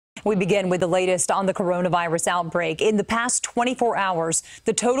We begin with the latest on the coronavirus outbreak. In the past 24 hours,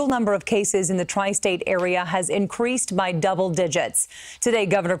 the total number of cases in the tri-state area has increased by double digits. Today,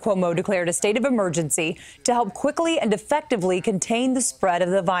 Governor Cuomo declared a state of emergency to help quickly and effectively contain the spread of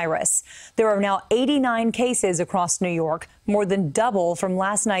the virus. There are now 89 cases across New York, more than double from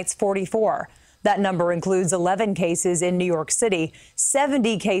last night's 44. That number includes 11 cases in New York City,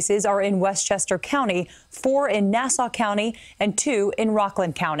 70 cases are in Westchester County, 4 in Nassau County, and 2 in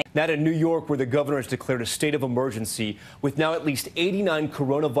Rockland County. That in New York, where the governor has declared a state of emergency with now at least 89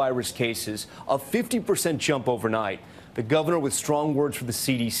 coronavirus cases, a 50% jump overnight. The governor with strong words for the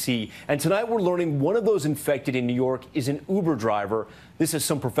CDC. And tonight we're learning one of those infected in New York is an Uber driver. This as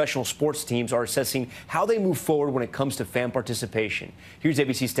some professional sports teams are assessing how they move forward when it comes to fan participation. Here's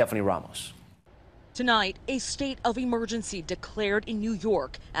ABC's Stephanie Ramos. Tonight, a state of emergency declared in New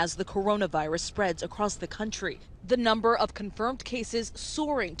York as the coronavirus spreads across the country. The number of confirmed cases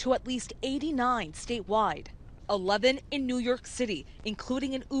soaring to at least 89 statewide. 11 in New York City,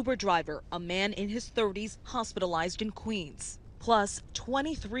 including an Uber driver, a man in his 30s hospitalized in Queens. Plus,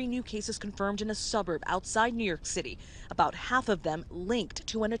 23 new cases confirmed in a suburb outside New York City, about half of them linked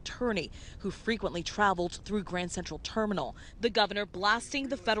to an attorney who frequently traveled through Grand Central Terminal. The governor blasting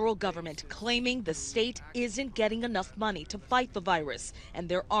the federal government, claiming the state isn't getting enough money to fight the virus and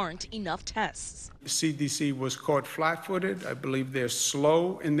there aren't enough tests. The CDC was caught flat-footed. I believe they're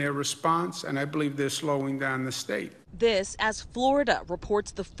slow in their response, and I believe they're slowing down the state. This as Florida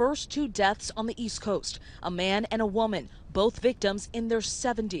reports the first 2 deaths on the East Coast, a man and a woman, both victims in their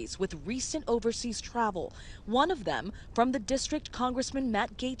 70s with recent overseas travel. One of them from the district Congressman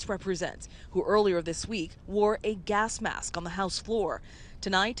Matt Gaetz represents, who earlier this week wore a gas mask on the House floor.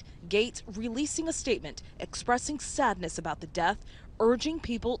 Tonight, Gaetz releasing a statement expressing sadness about the death, urging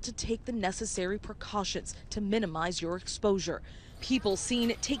people to take the necessary precautions to minimize your exposure. People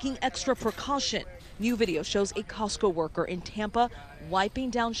seen taking extra precaution. New video shows a Costco worker in Tampa wiping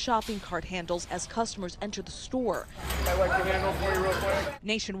down shopping cart handles as customers enter the store. Can I wipe the handle for you real quick?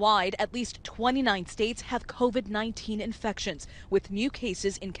 Nationwide, at least 29 states have COVID-19 infections, with new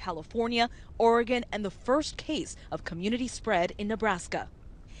cases in California, Oregon, and the first case of community spread in Nebraska.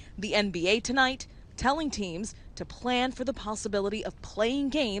 The NBA tonight telling teams to plan for the possibility of playing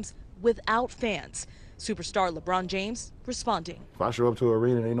games without fans. Superstar LeBron James responding. If I show up to an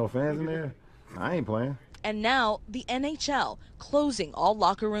arena and ain't no fans in there, I ain't playing. And now the NHL closing all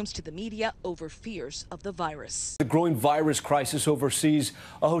locker rooms to the media over fears of the virus. The growing virus crisis overseas,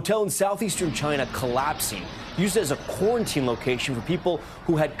 a hotel in southeastern China collapsing, used as a quarantine location for people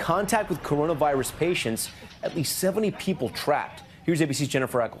who had contact with coronavirus patients, at least 70 people trapped. Here's ABC's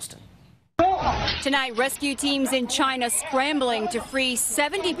Jennifer Eccleston. Tonight, rescue teams in China scrambling to free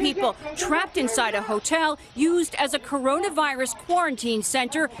 70 people trapped inside a hotel used as a coronavirus quarantine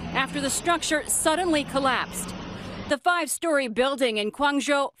center after the structure suddenly collapsed. The 5-story building in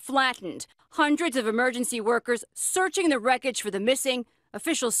Guangzhou flattened. Hundreds of emergency workers searching the wreckage for the missing.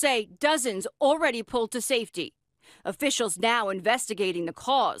 Officials say dozens already pulled to safety. Officials now investigating the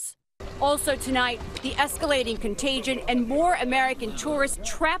cause. Also tonight, the escalating contagion and more American tourists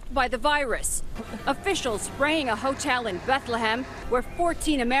trapped by the virus. Officials spraying a hotel in Bethlehem where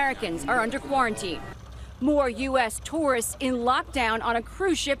 14 Americans are under quarantine. More U.S. tourists in lockdown on a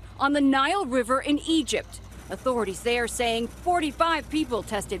cruise ship on the Nile River in Egypt. Authorities there saying 45 people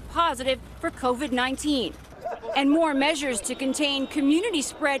tested positive for COVID-19. And more measures to contain community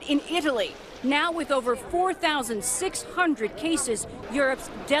spread in Italy. Now with over 4,600 cases, Europe's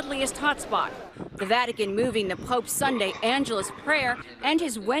deadliest hotspot. The Vatican moving the Pope's Sunday Angelus prayer and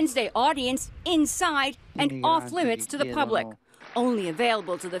his Wednesday audience inside and off limits to the public. Only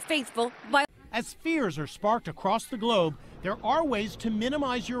available to the faithful by... As fears are sparked across the globe, there are ways to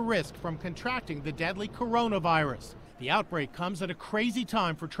minimize your risk from contracting the deadly coronavirus. The outbreak comes at a crazy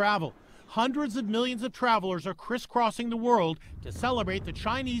time for travel. Hundreds of millions of travelers are crisscrossing the world to celebrate the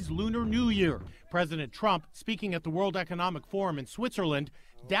Chinese Lunar New Year. President Trump, speaking at the World Economic Forum in Switzerland,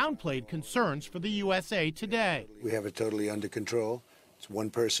 downplayed concerns for the USA today. We have it totally under control. It's one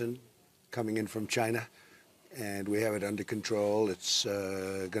person coming in from China, and we have it under control. It's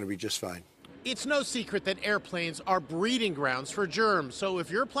going to be just fine. It's no secret that airplanes are breeding grounds for germs, so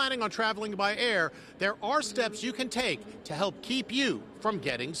if you're planning on traveling by air, there are steps you can take to help keep you from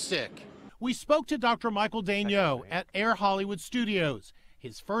getting sick. We spoke to Dr. Michael Daigneault at Air Hollywood Studios.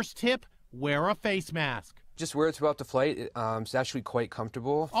 His first tip, wear a face mask. Just wear it throughout the flight. It's actually quite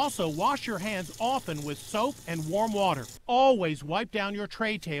comfortable. Also, wash your hands often with soap and warm water. Always wipe down your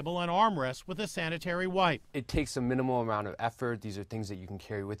tray table and armrest with a sanitary wipe. It takes a minimal amount of effort. These are things that you can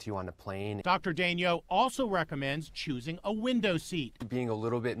carry with you on the plane. Dr. Daigneault also recommends choosing a window seat. Being a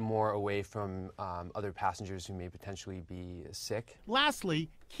little bit more away from other passengers who may potentially be sick. Lastly,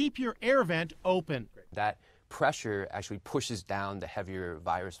 keep your air vent open. That pressure actually pushes down the heavier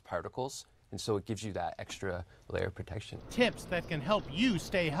virus particles, and so it gives you that extra layer of protection. Tips that can help you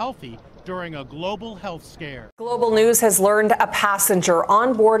stay healthy during a global health scare. Global News has learned a passenger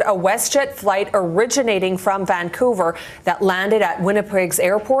on board a WestJet flight originating from Vancouver that landed at Winnipeg's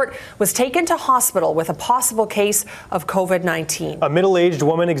airport was taken to hospital with a possible case of COVID-19. A middle-aged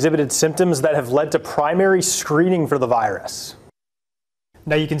woman exhibited symptoms that have led to primary screening for the virus.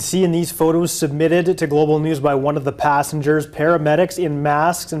 Now you can see in these photos submitted to Global News by one of the passengers, paramedics in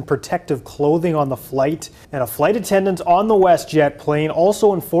masks and protective clothing on the flight, and a flight attendant on the WestJet plane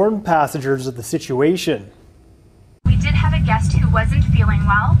also informed passengers of the situation. We did have a guest who wasn't feeling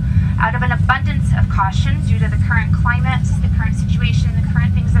well. Out of an abundance of caution due to the current climate, the current situation, the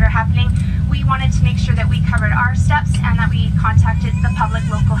current things that are happening, we wanted to make sure that we covered our steps and that we contacted the public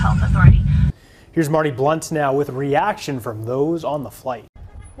local health authority. Here's Marty Blunt now with reaction from those on the flight.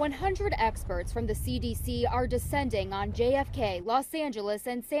 100 experts from the CDC are descending on JFK, Los Angeles,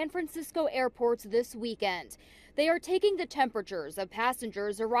 and San Francisco airports this weekend. They are taking the temperatures of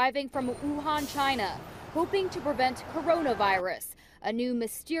passengers arriving from Wuhan, China, hoping to prevent coronavirus, a new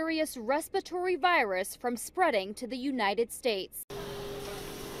mysterious respiratory virus, from spreading to the United States.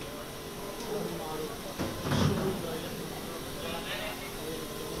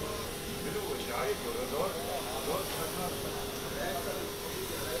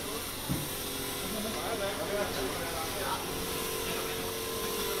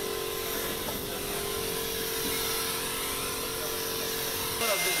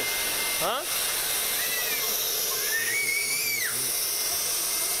 ها؟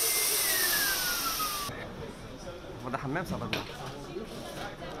 وده حمام صدقنا.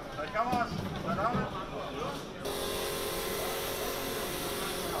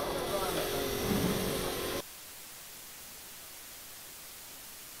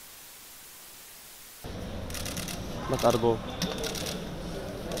 ما تقربوا.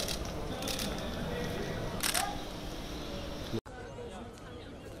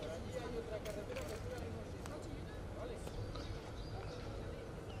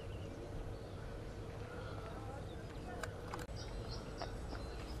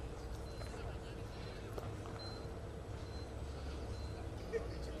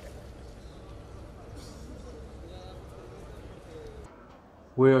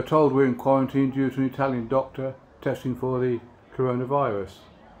 We are told we're in quarantine due to an Italian doctor testing for the coronavirus.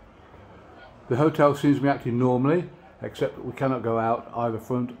 The hotel seems to be acting normally, except that we cannot go out either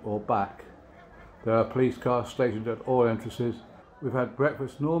front or back. There are police cars stationed at all entrances. We've had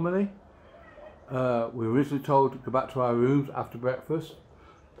breakfast normally. We were originally told to go back to our rooms after breakfast,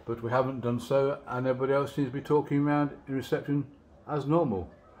 but we haven't done so, and everybody else seems to be talking around in reception as normal.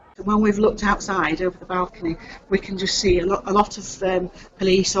 When we've looked outside over the balcony, we can just see a lot of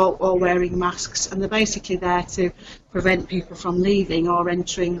police all wearing masks, and they're basically there to prevent people from leaving or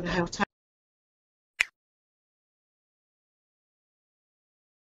entering the hotel.